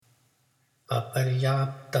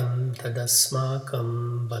अपर्याप्तं तदस्माकं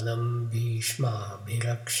बलं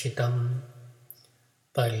भीष्माभिरक्षितं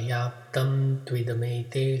पर्याप्तं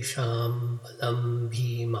त्विदमेतेषां बलं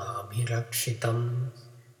भीमाभिरक्षितम्.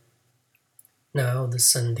 Now the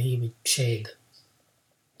Sandhi Vichhed.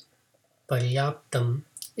 Paryaptam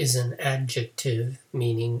is an adjective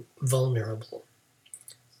meaning vulnerable.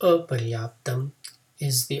 Aparyaptam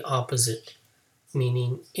is the opposite,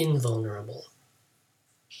 meaning invulnerable.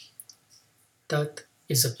 Tat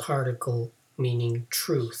is a particle meaning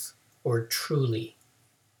truth or truly.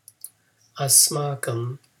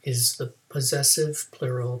 Asmakam is the possessive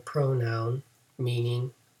plural pronoun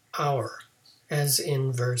meaning our, as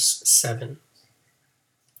in verse 7.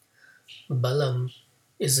 Balam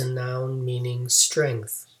is a noun meaning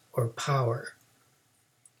strength or power.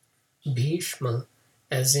 Bhishma,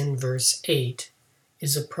 as in verse 8,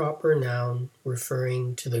 is a proper noun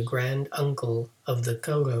referring to the grand uncle of the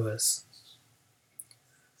Kauravas.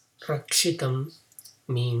 Rakshitam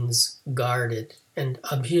means guarded, and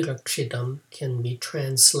abhirakshitam can be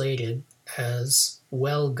translated as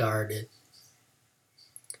well guarded.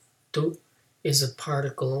 Tu is a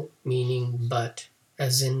particle meaning but,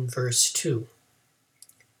 as in verse 2.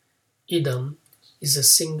 Idam is a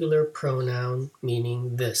singular pronoun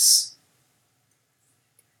meaning this.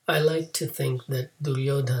 I like to think that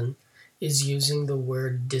Duryodhan is using the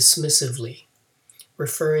word dismissively,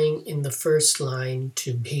 referring in the first line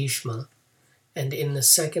to Bhishma, and in the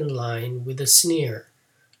second line with a sneer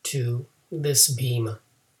to this Bhima.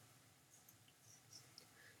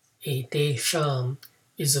 Etesham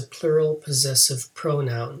is a plural possessive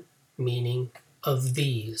pronoun meaning of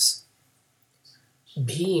these.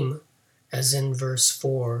 Bhim, as in verse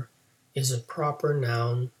 4, is a proper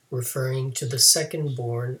noun referring to the second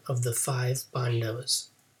born of the 5 Pandavas.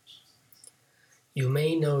 You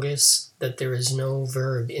may notice that there is no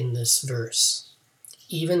verb in this verse.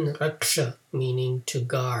 Even raksha, meaning to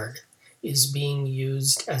guard, is being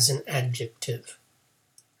used as an adjective.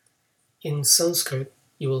 In Sanskrit,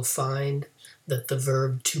 you will find that the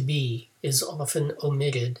verb to be is often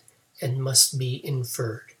omitted and must be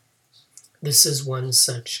inferred. This is one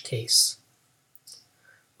such case.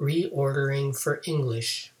 Reordering for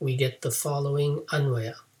English, we get the following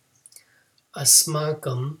anvaya.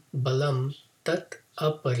 Asmakam balam tat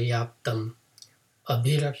aparyaptam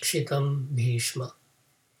abhirakshitam bhishma.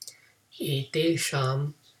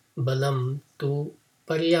 Etesham balam tu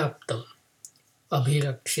paryaptam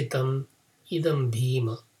abhirakshitam idam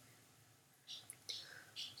bhima.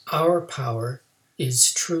 Our power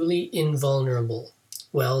is truly invulnerable,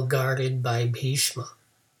 well guarded by Bhishma.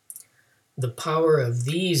 The power of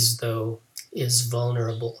these, though, is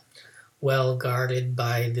vulnerable, well guarded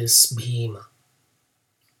by this Bhima.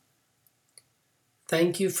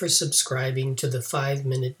 Thank you for subscribing to the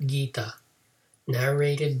 5-Minute Gita,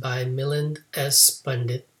 narrated by Milind S.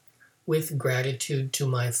 Pandit, with gratitude to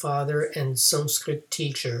my father and Sanskrit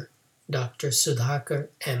teacher, Dr. Sudhakar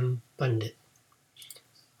M. Pandit.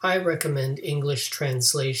 I recommend English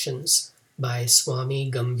translations by Swami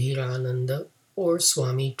Gambhirananda or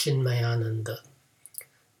Swami Chinmayananda.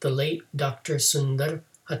 The late Dr. Sundar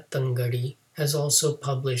Hattangadi has also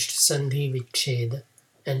published Sandhi Vichhed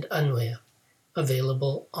and Anvaya,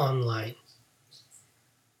 available online.